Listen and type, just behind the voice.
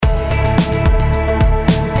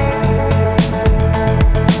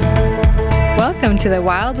to the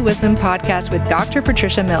Wild Wisdom Podcast with Dr.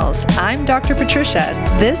 Patricia Mills. I'm Dr. Patricia.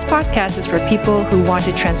 This podcast is for people who want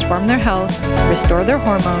to transform their health, restore their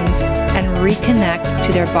hormones, and reconnect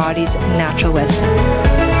to their body's natural wisdom.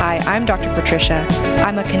 Hi, I'm Dr. Patricia.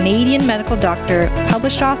 I'm a Canadian medical doctor,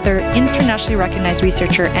 published author, internationally recognized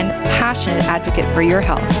researcher, and passionate advocate for your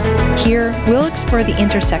health. Here, we'll explore the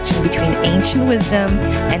intersection between ancient wisdom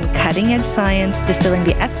and cutting-edge science, distilling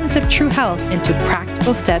the essence of true health into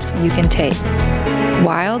practical steps you can take.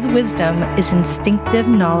 Wild wisdom is instinctive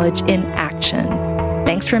knowledge in action.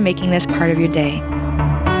 Thanks for making this part of your day.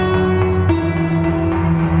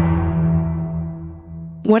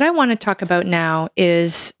 What I want to talk about now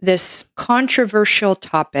is this controversial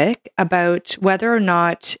topic about whether or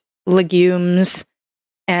not legumes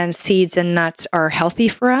and seeds and nuts are healthy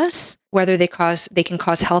for us, whether they can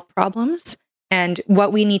cause health problems, and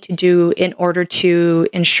what we need to do in order to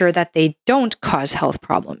ensure that they don't cause health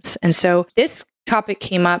problems. And so this topic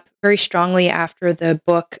came up very strongly after the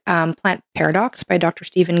book Plant Paradox by Dr.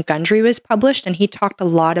 Stephen Gundry was published, and he talked a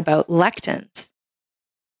lot about lectins.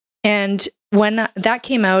 And when that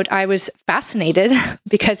came out, I was fascinated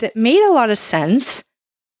because it made a lot of sense,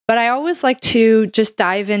 but I always like to just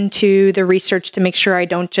dive into the research to make sure I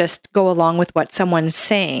don't just go along with what someone's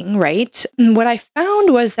saying, right? And what I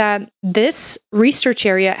found was that this research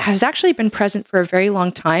area has actually been present for a very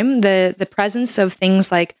long time. The presence of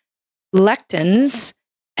things like lectins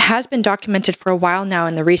has been documented for a while now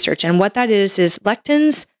in the research. And what that is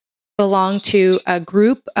lectins belong to a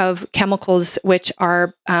group of chemicals which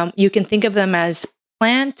are, you can think of them as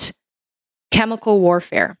plant chemical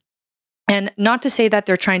warfare. And not to say that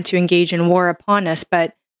they're trying to engage in war upon us,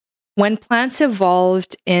 but when plants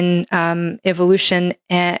evolved in evolution,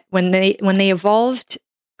 when they evolved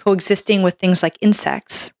coexisting with things like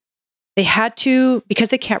insects, they had to, because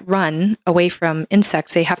they can't run away from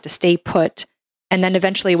insects, they have to stay put. And then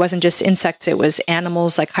eventually it wasn't just insects, it was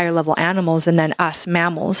animals, like higher level animals, and then us,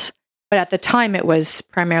 mammals. But at the time, it was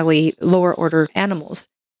primarily lower order animals.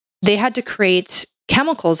 They had to create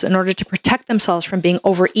chemicals in order to protect themselves from being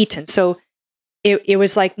overeaten. So it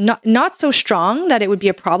was like not so strong that it would be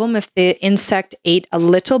a problem if the insect ate a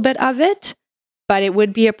little bit of it, but it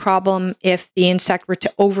would be a problem if the insect were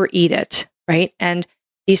to overeat it, right? And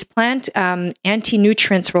these plant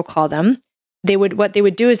anti-nutrients, we'll call them, what they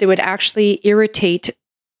would do is they would actually irritate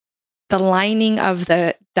the lining of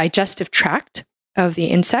the digestive tract of the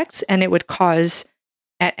insects, and it would cause,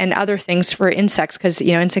 and other things for insects, because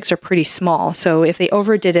insects are pretty small. So if they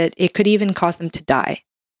overdid it, it could even cause them to die.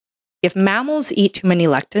 If mammals eat too many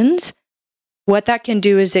lectins, what that can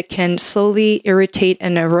do is it can slowly irritate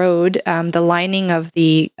and erode the lining of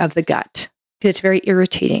the gut, because it's very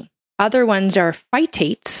irritating. Other ones are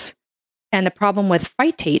phytates, and the problem with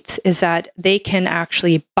phytates is that they can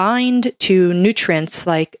actually bind to nutrients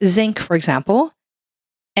like zinc, for example,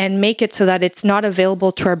 and make it so that it's not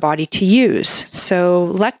available to our body to use.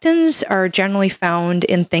 So lectins are generally found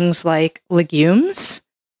in things like legumes,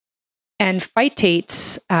 and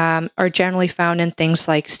phytates are generally found in things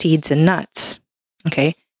like seeds and nuts.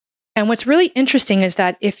 Okay. And what's really interesting is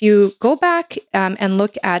that if you go back and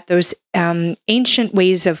look at those ancient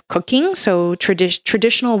ways of cooking, so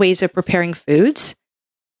traditional ways of preparing foods,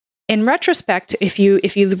 in retrospect, if you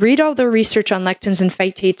read all the research on lectins and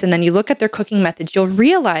phytates and then you look at their cooking methods, you'll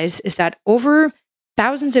realize is that over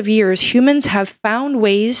thousands of years, humans have found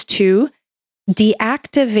ways to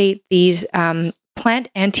deactivate these plant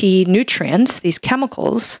anti-nutrients, these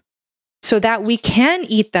chemicals, so that we can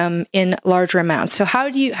eat them in larger amounts. So how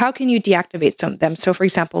can you deactivate some of them? So for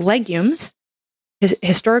example, legumes,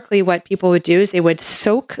 historically what people would do is they would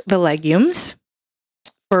soak the legumes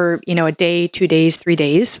for, a day, 2 days, 3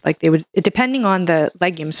 days, like they would, depending on the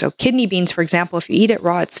legume. So kidney beans, for example, if you eat it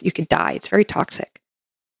raw, you could die. It's very toxic.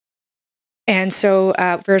 And so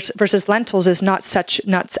versus lentils is not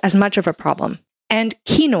as much of a problem. And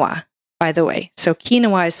quinoa, by the way. So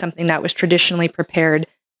quinoa is something that was traditionally prepared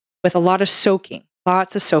with a lot of soaking,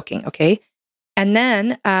 lots of soaking, okay? And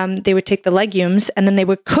then they would take the legumes and then they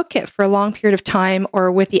would cook it for a long period of time,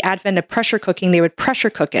 or with the advent of pressure cooking, they would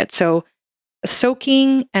pressure cook it. So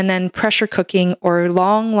soaking and then pressure cooking, or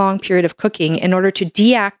long period of cooking, in order to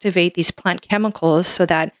deactivate these plant chemicals so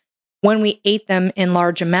that when we ate them in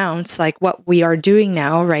large amounts, like what we are doing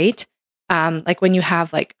now, right? Like when you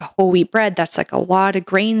have like a whole wheat bread, that's like a lot of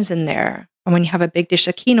grains in there. And when you have a big dish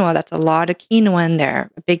of quinoa, that's a lot of quinoa in there,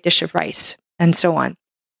 a big dish of rice, and so on.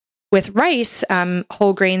 With rice,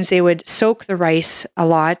 whole grains, they would soak the rice a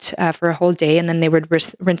lot for a whole day, and then they would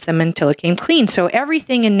rinse them until it came clean. So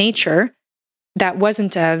everything in nature that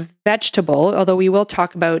wasn't a vegetable, although we will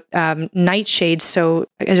talk about nightshades. So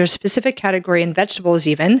there's a specific category in vegetables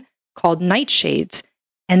even called nightshades.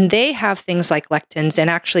 And they have things like lectins and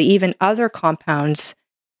actually even other compounds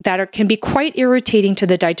that can be quite irritating to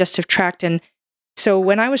the digestive tract. And so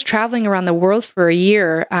when I was traveling around the world for a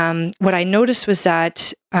year, what I noticed was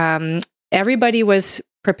that everybody was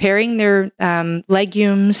preparing their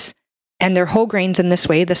legumes and their whole grains in this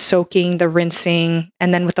way, the soaking, the rinsing,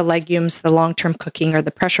 and then with the legumes, the long-term cooking or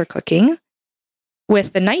the pressure cooking.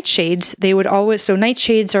 With the nightshades, they would always, so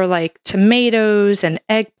nightshades are like tomatoes and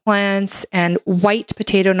eggplants and white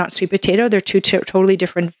potato, not sweet potato. They're two totally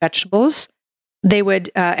different vegetables. They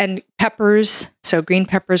would, and peppers, so green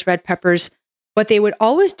peppers, red peppers. What they would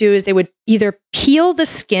always do is they would either peel the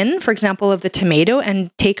skin, for example, of the tomato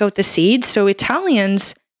and take out the seeds. So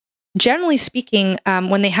Italians, generally speaking,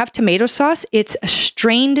 when they have tomato sauce, it's a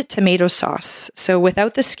strained tomato sauce. So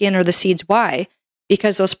without the skin or the seeds. Why?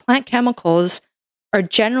 Because those plant chemicals are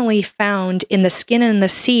generally found in the skin and the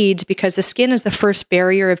seeds, because the skin is the first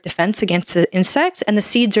barrier of defense against the insects and the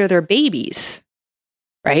seeds are their babies,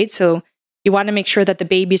 right? So you want to make sure that the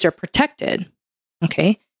babies are protected,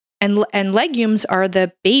 okay? And legumes are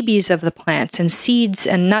the babies of the plants, and seeds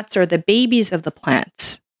and nuts are the babies of the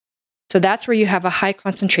plants. So that's where you have a high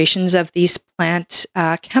concentrations of these plant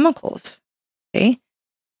chemicals, okay?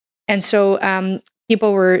 And so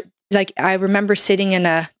people were, like, I remember sitting in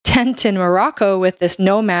a tent in Morocco with this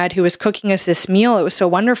nomad who was cooking us this meal. It was so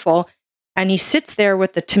wonderful. And he sits there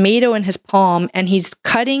with the tomato in his palm, and he's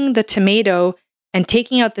cutting the tomato and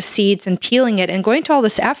taking out the seeds and peeling it and going to all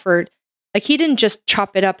this effort. Like, he didn't just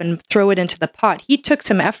chop it up and throw it into the pot. He took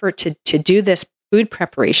some effort to do this food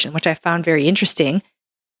preparation, which I found very interesting.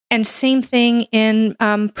 And same thing in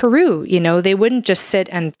Peru. You know, they wouldn't just sit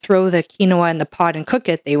and throw the quinoa in the pot and cook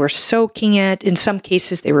it. They were soaking it. In some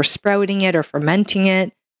cases, they were sprouting it or fermenting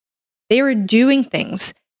it. They were doing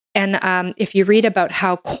things. And if you read about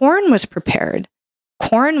how corn was prepared,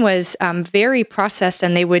 corn was very processed,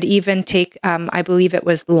 and they would even take, I believe it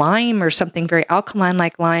was lime or something very alkaline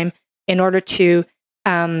like lime, in order to,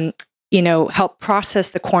 help process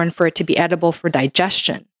the corn for it to be edible for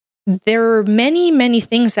digestion. There are many, many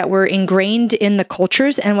things that were ingrained in the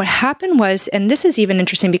cultures. And what happened was, and this is even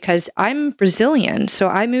interesting because I'm Brazilian, so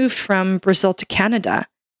I moved from Brazil to Canada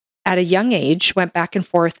at a young age, went back and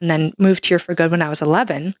forth, and then moved here for good when I was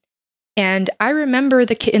 11. And I remember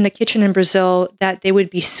in the kitchen in Brazil that they would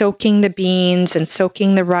be soaking the beans and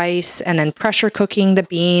soaking the rice and then pressure cooking the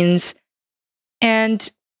beans.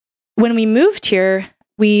 And when we moved here,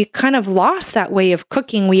 we kind of lost that way of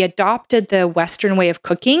cooking. We adopted the Western way of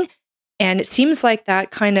cooking. And it seems like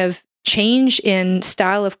that kind of change in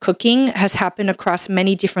style of cooking has happened across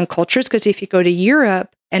many different cultures. Because if you go to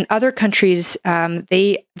Europe and other countries,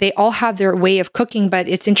 they all have their way of cooking. But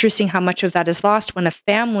it's interesting how much of that is lost when a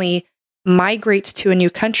family migrates to a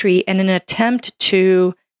new country, and in an attempt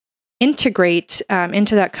to integrate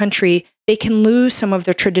into that country, they can lose some of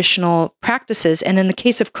their traditional practices. And in the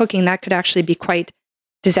case of cooking, that could actually be quite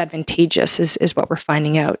disadvantageous, is what we're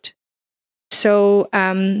finding out. So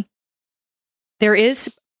there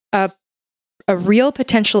is a real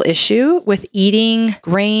potential issue with eating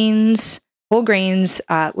grains, whole grains,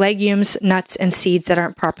 legumes, nuts, and seeds that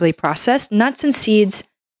aren't properly processed. Nuts and seeds,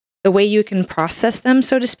 the way you can process them,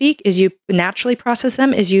 so to speak, is you naturally process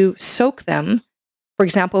them, is you soak them, for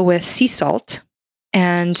example, with sea salt.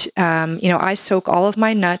 And, I soak all of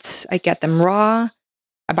my nuts. I get them raw.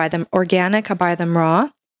 I buy them organic. I buy them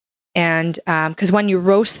raw. And because when you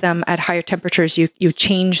roast them at higher temperatures, you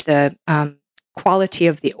change the quality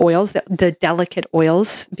of the oils. The delicate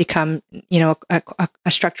oils become,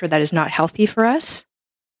 a structure that is not healthy for us.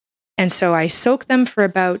 And so I soak them for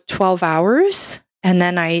about 12 hours. And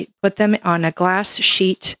then I put them on a glass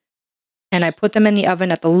sheet, and I put them in the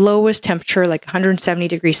oven at the lowest temperature, like 170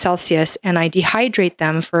 degrees Celsius, and I dehydrate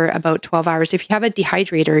them for about 12 hours. If you have a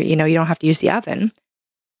dehydrator, you don't have to use the oven.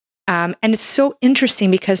 And it's so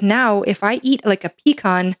interesting because now if I eat like a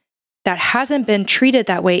pecan that hasn't been treated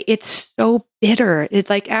that way, it's so bitter.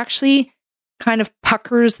 It like actually kind of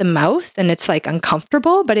puckers the mouth and it's like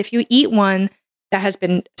uncomfortable. But if you eat one that has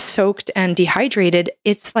been soaked and dehydrated,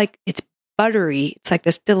 it's buttery. It's like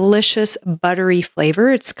this delicious buttery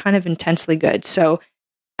flavor. It's kind of intensely good. So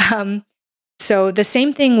the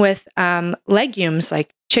same thing with legumes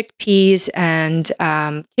like chickpeas and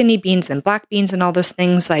kidney beans and black beans and all those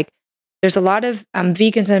things. Like, there's a lot of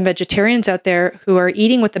vegans and vegetarians out there who are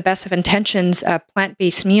eating with the best of intentions a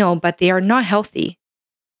plant-based meal, but they are not healthy.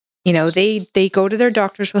 They go to their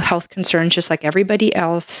doctors with health concerns just like everybody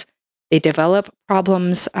else. They develop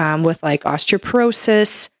problems with like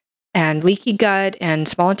osteoporosis. and leaky gut and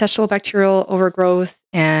small intestinal bacterial overgrowth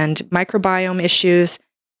and microbiome issues.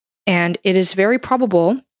 And it is very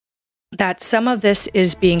probable that some of this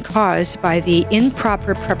is being caused by the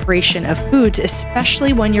improper preparation of foods,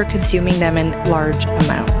 especially when you're consuming them in large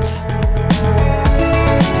amounts.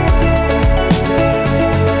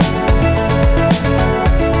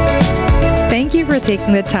 Thank you for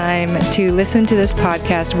taking the time to listen to this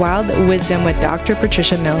podcast, Wild Wisdom with Dr.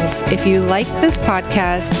 Patricia Mills. If you like this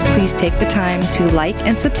podcast, please take the time to like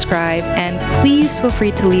and subscribe, and please feel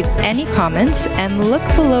free to leave any comments and look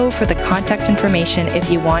below for the contact information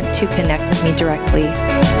if you want to connect with me directly.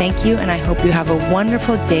 Thank you, and I hope you have a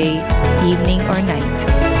wonderful day, evening, or night.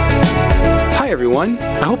 Hi everyone,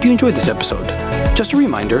 I hope you enjoyed this episode. Just a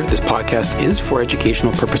reminder, this podcast is for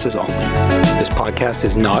educational purposes only. This podcast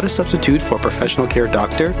is not a substitute for a professional care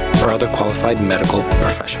doctor or other qualified medical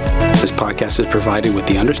professional. This podcast is provided with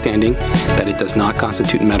the understanding that it does not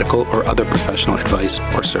constitute medical or other professional advice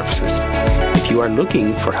or services. If you are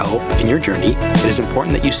looking for help in your journey, it is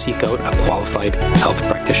important that you seek out a qualified health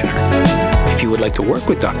practitioner. If you would like to work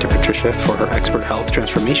with Dr. Patricia for her expert health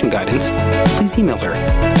transformation guidance, please email her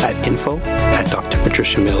at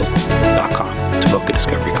info@drpatriciamills.com to book a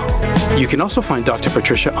discovery call. You can also find Dr.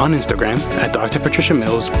 Patricia on Instagram at Dr. Patricia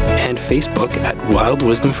Mills and Facebook at Wild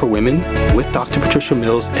Wisdom for Women with Dr. Patricia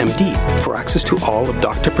Mills, MD. For access to all of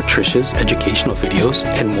Dr. Patricia's educational videos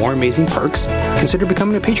and more amazing perks, consider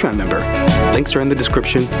becoming a Patreon member. Links are in the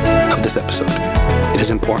description of this episode. It is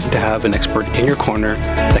important to have an expert in your corner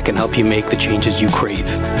that can help you make the changes you crave,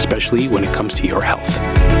 especially when it comes to your health.